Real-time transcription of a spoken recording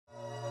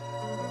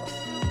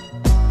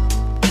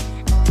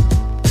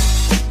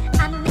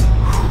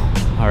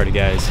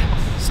Alright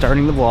guys,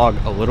 starting the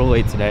vlog a little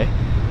late today.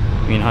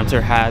 Me and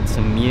Hunter had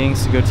some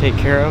meetings to go take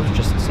care of,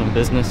 just some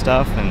business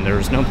stuff, and there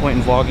was no point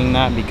in vlogging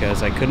that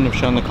because I couldn't have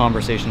shown the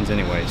conversations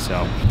anyway.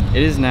 So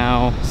it is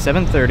now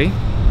 7:30.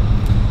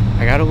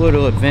 I got a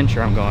little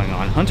adventure I'm going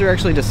on. Hunter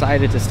actually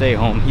decided to stay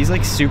home. He's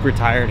like super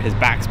tired, his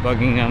back's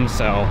bugging him,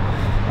 so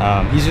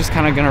he's just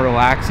kind of gonna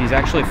relax. He's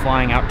actually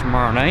flying out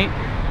tomorrow night.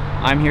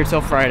 I'm here till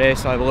Friday,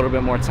 so I have a little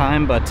bit more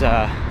time, but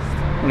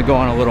I'm gonna go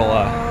on a little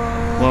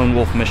lone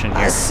wolf mission here.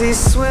 I see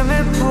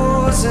swimming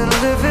pools and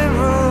living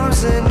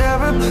rooms and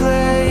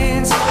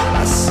airplanes.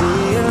 I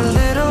see a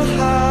little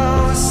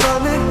house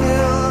on the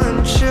hill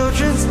and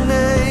children's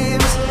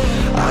names.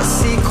 I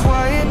see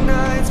quiet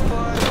nights.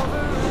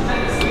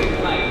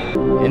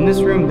 In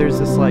this room, there's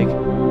this like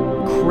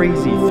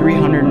crazy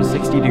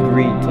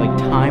 360-degree like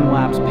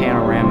time-lapse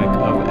panoramic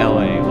of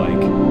LA,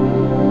 like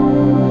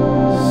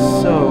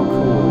so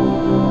cool.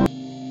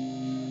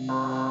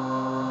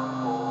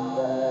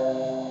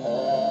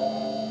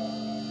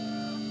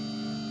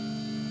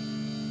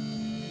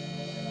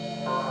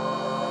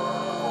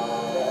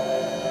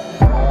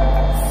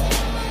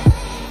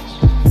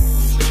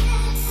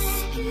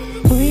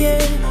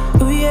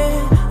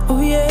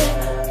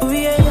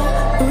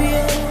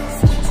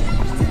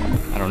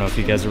 I don't know if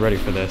you guys are ready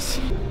for this.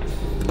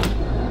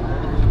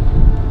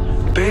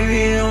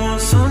 Baby, I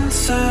want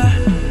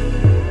sunset.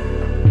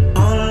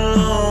 All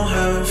alone,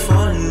 having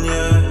fun,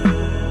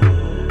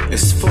 yeah.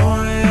 It's 4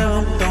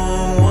 AM, I'm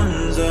throwing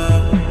ones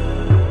up.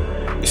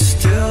 You're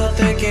still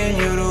thinking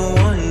you're the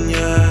one,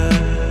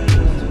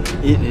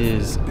 yeah. It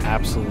is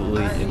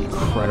absolutely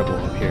incredible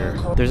up here.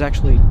 There's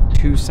actually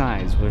two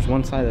sides. There's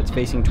one side that's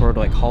facing toward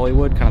like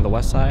Hollywood, kind of the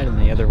west side, and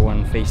the other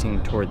one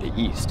facing toward the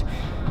east.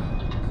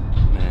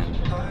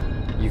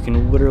 You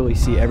can literally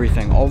see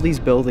everything. All these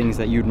buildings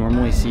that you'd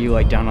normally see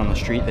like down on the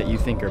street that you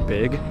think are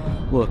big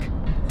look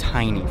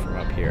tiny from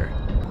up here.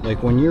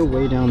 Like when you're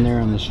way down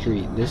there on the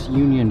street, this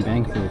Union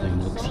Bank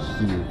building looks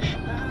huge.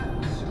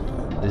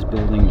 This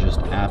building just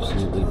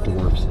absolutely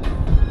dwarfs it.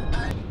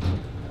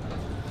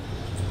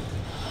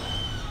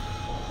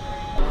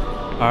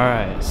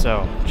 Alright,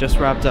 so just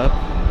wrapped up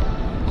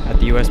at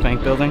the US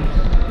Bank building.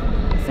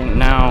 I think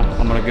now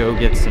I'm gonna go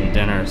get some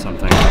dinner or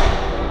something.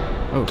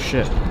 Oh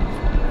shit.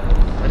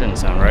 That didn't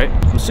sound right.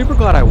 I'm super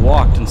glad I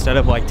walked instead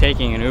of like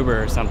taking an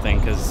Uber or something,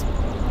 because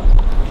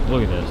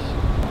look at this.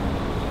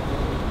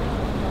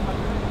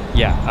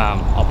 Yeah,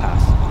 I'll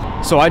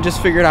pass. So I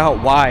just figured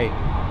out why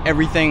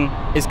everything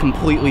is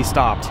completely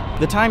stopped.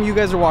 The time you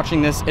guys are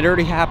watching this, it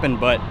already happened,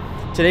 but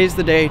today's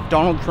the day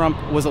Donald Trump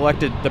was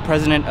elected the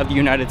President of the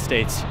United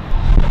States.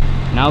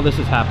 Now this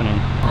is happening.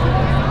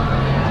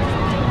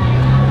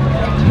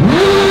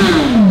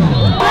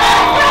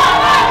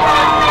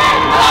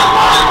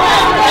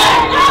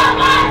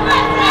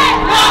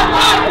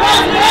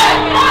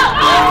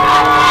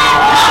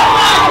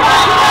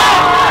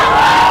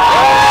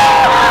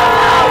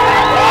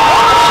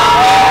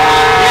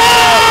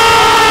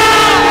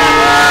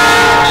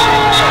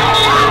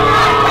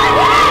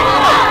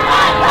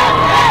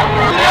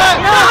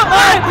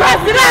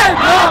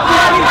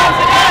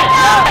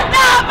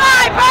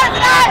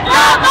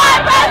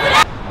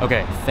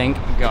 Okay, thank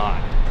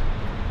God.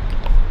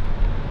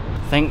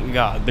 Thank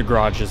God the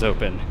garage is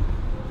open.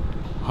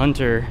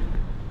 Hunter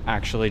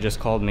actually just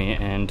called me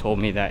and told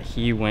me that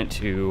he went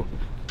to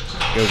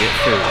go get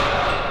food.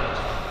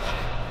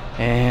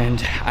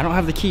 And I don't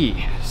have the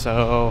key,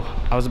 so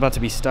I was about to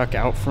be stuck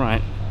out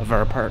front of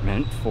our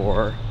apartment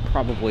for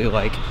probably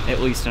like at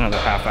least another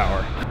half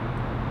hour.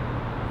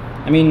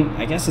 I mean,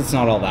 I guess it's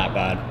not all that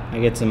bad. I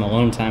get some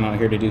alone time out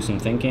here to do some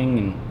thinking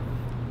and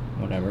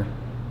whatever.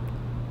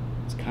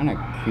 It's kind of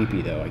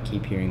creepy though. I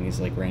keep hearing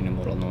these like random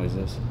little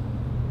noises.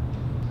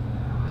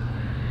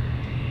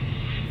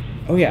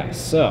 Oh yeah,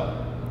 so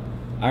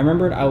I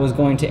remembered I was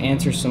going to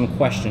answer some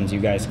questions you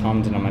guys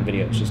commented on my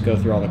videos. Just go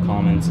through all the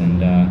comments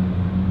and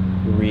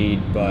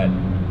read, but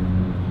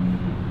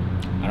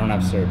I don't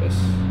have service.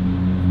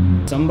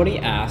 Somebody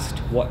asked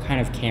what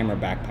kind of camera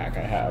backpack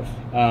I have.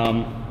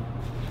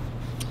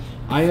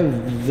 I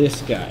have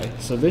this guy.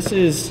 So this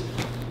is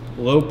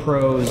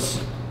Lopro's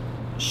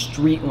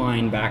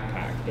Streetline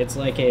backpack. It's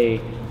like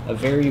a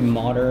very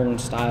modern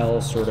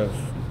style sort of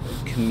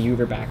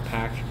commuter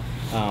backpack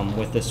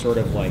with this sort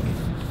of like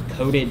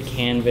coated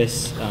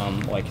canvas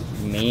like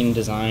main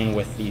design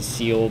with these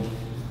sealed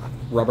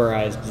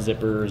rubberized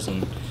zippers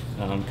and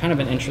kind of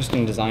an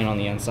interesting design on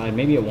the inside.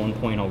 Maybe at one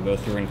point I'll go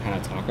through and kind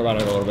of talk about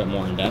it a little bit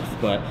more in depth,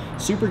 but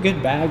super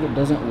good bag. It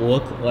doesn't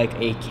look like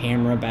a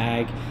camera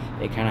bag.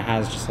 It kind of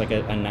has just like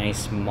a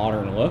nice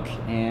modern look,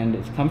 and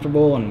it's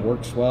comfortable and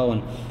works well,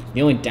 and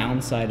the only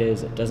downside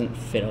is it doesn't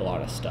fit a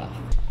lot of stuff.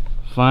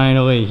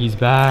 Finally, he's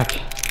back.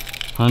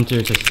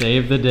 Hunter to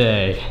save the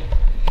day.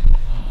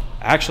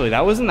 Actually,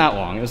 that wasn't that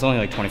long. It was only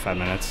like 25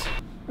 minutes.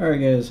 All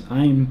right, guys,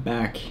 I'm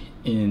back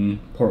in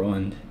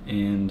Portland,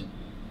 and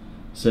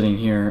sitting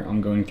here,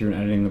 I'm going through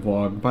and editing the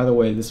vlog. By the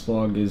way, this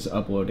vlog is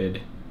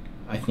uploaded.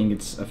 I think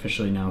it's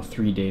officially now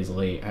 3 days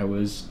late. I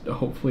was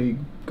hopefully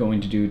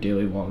going to do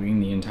daily vlogging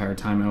the entire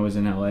time I was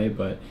in LA,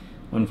 but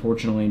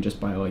unfortunately, just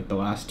by like the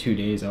last 2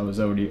 days, I was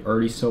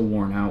already so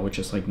worn out with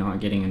just like not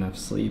getting enough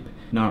sleep,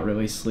 not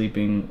really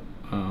sleeping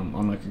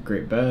on like a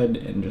great bed,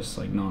 and just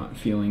like not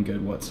feeling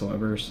good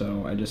whatsoever.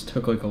 So I just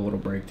took like a little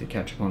break to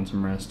catch up on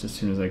some rest as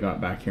soon as I got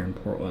back here in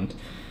Portland.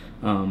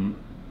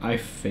 I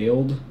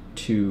failed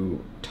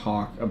to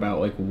talk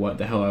about like what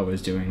the hell I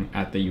was doing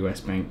at the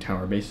US Bank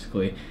Tower.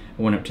 Basically,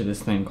 I went up to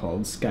this thing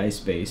called Sky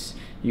Space.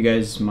 You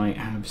guys might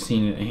have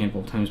seen it a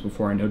handful of times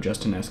before. I know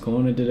Justin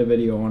Escalona did a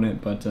video on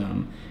it, but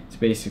it's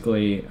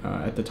basically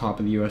at the top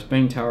of the US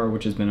Bank Tower,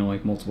 which has been in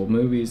like multiple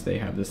movies. They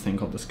have this thing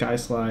called the Sky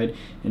Slide,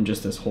 and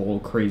just this whole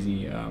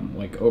crazy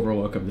like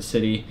overlook of the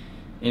city.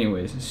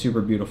 Anyways,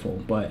 super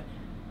beautiful. But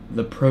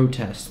the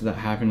protests that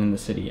happened in the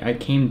city, I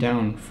came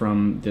down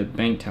from the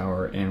bank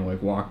tower and like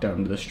walked out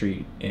into the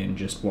street and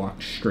just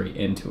walked straight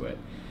into it.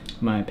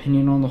 My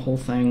opinion on the whole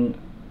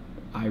thing,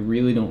 I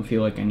really don't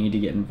feel like I need to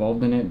get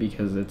involved in it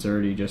because it's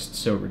already just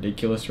so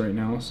ridiculous right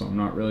now, so I'm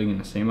not really going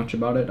to say much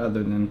about it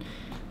other than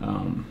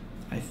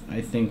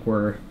I think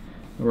we're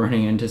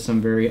running into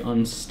some very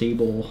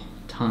unstable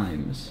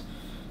times,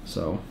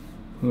 so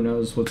who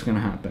knows what's going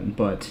to happen.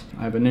 But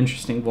I have an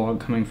interesting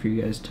vlog coming for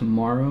you guys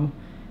tomorrow,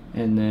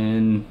 and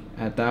then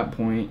at that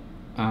point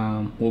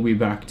we'll be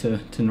back to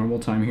normal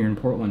time here in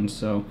Portland.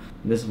 So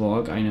this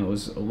vlog, I know,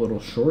 was a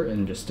little short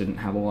and just didn't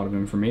have a lot of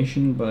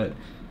information, but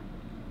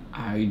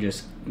I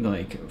just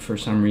like for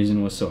some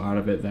reason was so out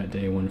of it that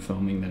day when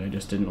filming that I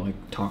just didn't like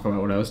talk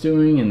about what I was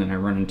doing, and then I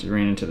ran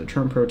into the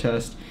Trump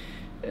protest.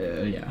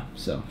 Yeah,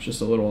 so it's just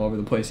a little all over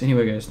the place.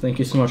 Anyway guys, thank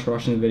you so much for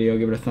watching the video.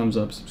 Give it a thumbs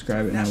up,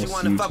 subscribe, and I will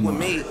see you tomorrow.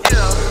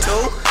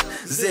 Two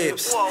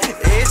zips,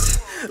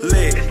 it's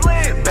lit,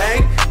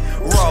 bang,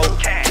 roll,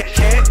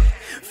 can't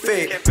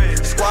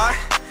fit, squat,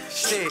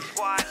 shit,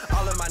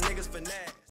 all of my niggas finesse.